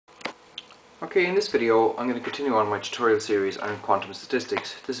Okay, in this video I'm going to continue on my tutorial series on quantum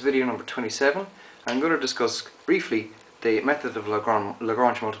statistics. This is video number 27. I'm going to discuss briefly the method of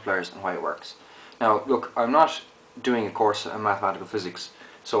Lagrange multipliers and why it works. Now look, I'm not doing a course in mathematical physics,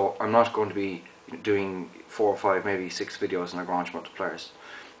 so I'm not going to be doing 4 or 5, maybe 6 videos on Lagrange multipliers.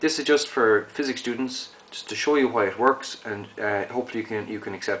 This is just for physics students, just to show you why it works, and hopefully you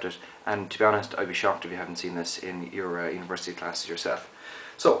can accept it. And to be honest, I'd be shocked if you haven't seen this in your university classes yourself.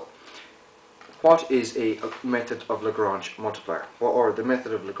 So, what is a method of Lagrange multiplier? Or the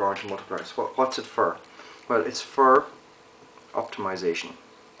method of Lagrange multipliers? What's it for? Well, it's for optimization.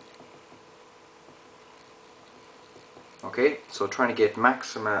 Okay, so trying to get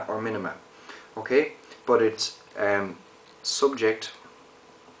maxima or minima. Okay, but it's subject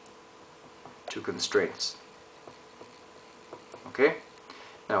to constraints. Okay,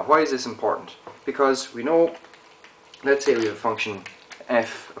 now why is this important? Because we know, let's say we have a function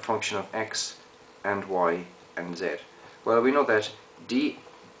f, a function of x and y and z. Well, we know that df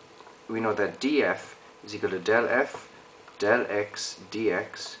is equal to del f del x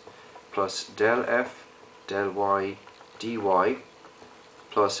dx plus del f del y dy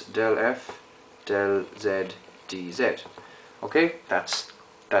plus del f del z dz. Okay, that's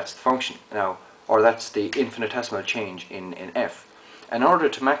the function now, or that's the infinitesimal change in f. And in order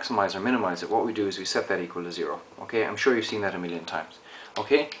to maximize or minimize it, what we do is we set that equal to 0. Okay, I'm sure you've seen that a million times.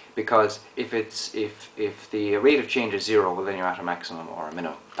 Okay, because if the rate of change is 0, well then you're at a maximum or a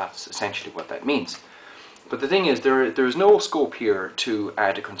minimum. That's essentially what that means. But the thing is, there is no scope here to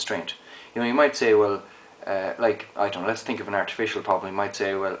add a constraint. You know, you might say, well, like, I don't know, let's think of an artificial problem. You might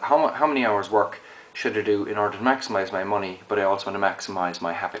say, well, how many hours work should I do in order to maximize my money, but I also want to maximize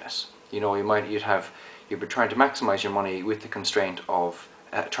my happiness? You know, you'd be trying to maximize your money with the constraint of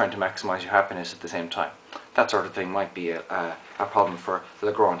trying to maximize your happiness at the same time. That sort of thing might be a problem for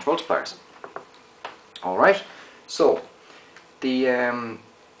Lagrange multipliers. Alright, so the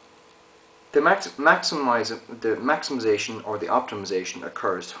maximization or the optimization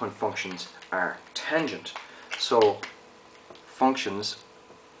occurs when functions are tangent. So functions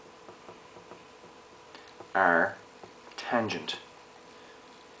are tangent.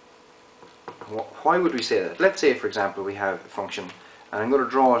 Why would we say that? Let's say, for example, we have a function, and I'm going to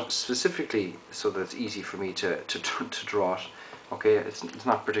draw it specifically so that it's easy for me to draw it. Okay, it's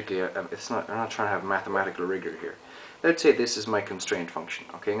not particularly I'm not trying to have mathematical rigor here. Let's say this is my constraint function.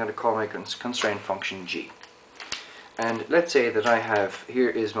 Okay, I'm going to call my constraint function g. And let's say that here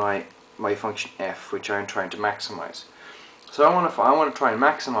is my function f, which I'm trying to maximize. So I want to try and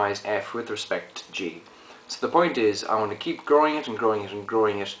maximize f with respect to g. So the point is, I want to keep growing it and growing it and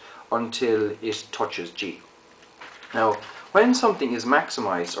growing it until it touches g. Now, when something is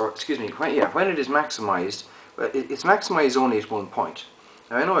maximized, or excuse me, when it is maximized, it's maximized only at one point.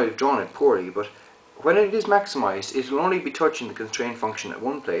 Now I know I've drawn it poorly, but when it is maximized, it will only be touching the constraint function at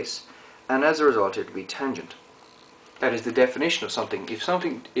one place, and as a result it will be tangent. That is the definition of something.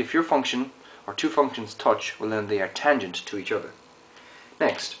 If your function or two functions touch, well then they are tangent to each other.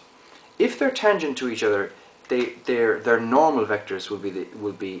 Next, if they're tangent to each other, their normal vectors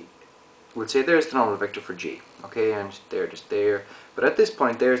we'll say there's the normal vector for g, okay, and they're just there, but at this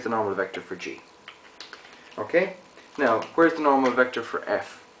point there's the normal vector for g. Okay, now where's the normal vector for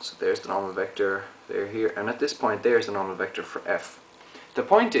f? So there's the normal vector there, here, and at this point there's the normal vector for f. The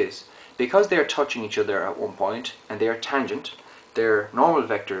point is, because they are touching each other at one point and they are tangent, their normal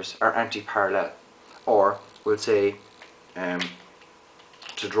vectors are anti-parallel, or we'll say,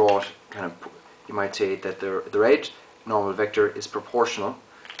 to draw it kind of, you might say that the red normal vector is proportional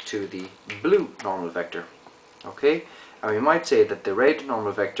to the blue normal vector. Okay, and we might say that the red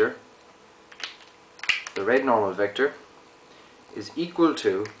normal vector is equal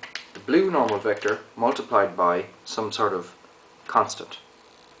to the blue normal vector multiplied by some sort of constant.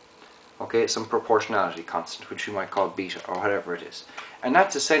 Okay, some proportionality constant, which we might call beta or whatever it is. And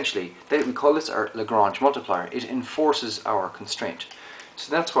that's essentially, we call this our Lagrange multiplier. It enforces our constraint.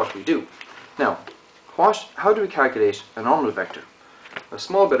 So that's what we do. Now, how do we calculate a normal vector? A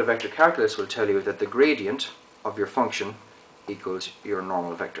small bit of vector calculus will tell you that the gradient of your function equals your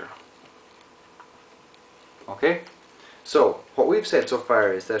normal vector. Okay? So, what we've said so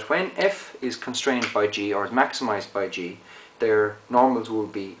far is that when f is constrained by g, or is maximized by g, their normals will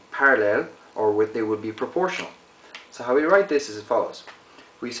be parallel, or they will be proportional. So how we write this is as follows.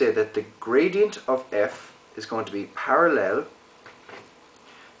 We say that the gradient of f is going to be parallel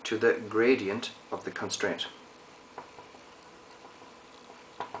to the gradient of the constraint.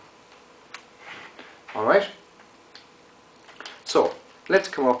 Alright? So, let's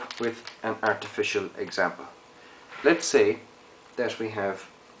come up with an artificial example. Let's say that we have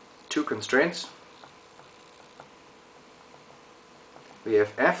two constraints. We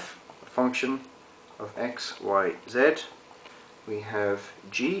have f, a function of x, y, z. We have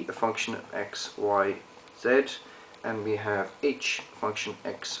g, a function of x, y, z. And we have h, a function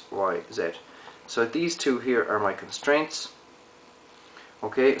x, y, z. So these two here are my constraints.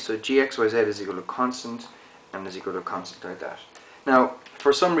 Okay, so gx, y, z is equal to constant, and is equal to constant like that. Now,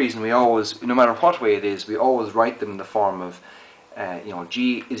 for some reason, we always, no matter what way it is, we always write them in the form of,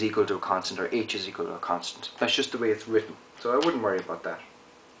 g is equal to a constant or h is equal to a constant. That's just the way it's written. So I wouldn't worry about that.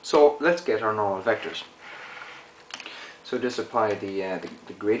 So let's get our normal vectors. So just apply the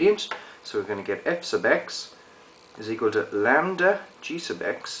gradient. So we're going to get f sub x is equal to lambda g sub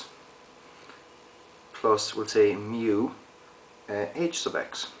x plus, we'll say, mu h sub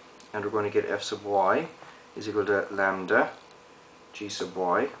x. And we're going to get f sub y is equal to lambda g sub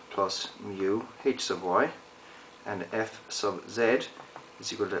y plus mu h sub y. And f sub z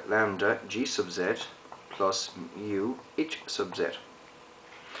is equal to lambda g sub z plus mu h sub z.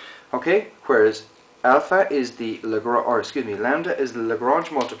 Okay, whereas lambda is the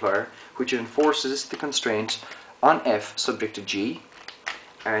Lagrange multiplier which enforces the constraint on f subject to g,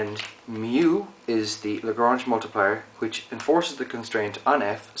 and mu is the Lagrange multiplier which enforces the constraint on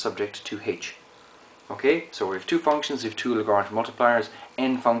f subject to h. Okay, so we have two functions, we have two Lagrange multipliers,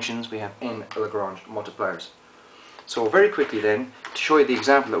 n functions, we have n Lagrange multipliers. So very quickly then, to show you the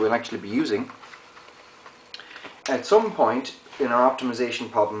example that we'll actually be using, at some point in our optimization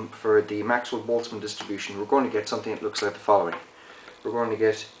problem for the Maxwell-Boltzmann distribution, we're going to get something that looks like the following. We're going to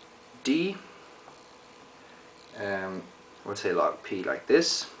get d, we'll say log p like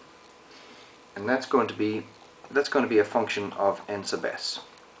this, and that's going to be a function of n sub s.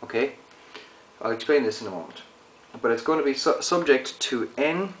 Okay, I'll explain this in a moment, but it's going to be subject to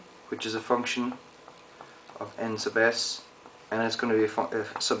n, which is a function of n sub s, and it's going to be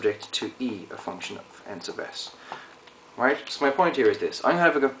subject to e, a function of n sub s. Right? So my point here is this: I'm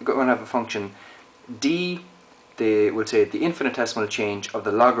going to have a function d, we'll say the infinitesimal change of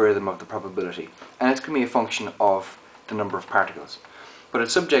the logarithm of the probability, and it's going to be a function of the number of particles. But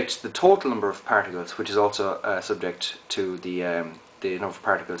it's subject to the total number of particles, which is also subject to the number of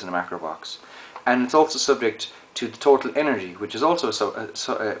particles in a macro box, and it's also subject to the total energy, which is also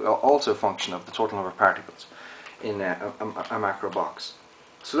also a function of the total number of particles in a macro box.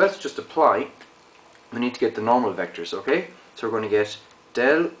 So let's just apply. We need to get the normal vectors, okay? So we're going to get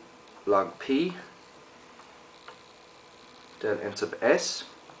del log p del n sub s,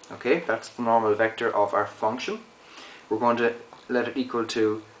 okay? That's the normal vector of our function. We're going to let it equal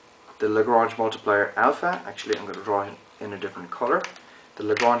to the Lagrange multiplier alpha. Actually, I'm going to draw it in a different color. The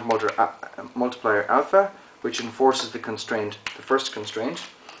Lagrange multiplier alpha, which enforces the constraint, the first constraint,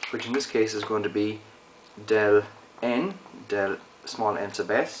 which in this case is going to be del n, del small n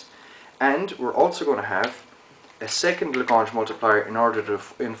sub s. And we're also going to have a second Lagrange multiplier in order to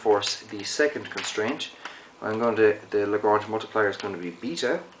enforce the second constraint. The Lagrange multiplier is going to be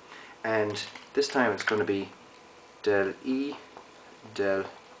beta, and this time it's going to be del E del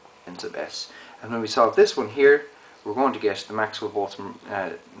n sub s. And when we solve this one here, we're going to get the Maxwell-Boltzmann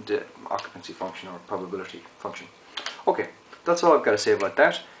occupancy function or probability function. Okay, that's all I've got to say about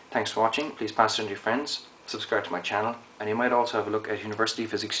that. Thanks for watching. Please pass it on to your friends, subscribe to my channel, and you might also have a look at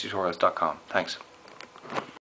universityphysicstutorials.com. Thanks.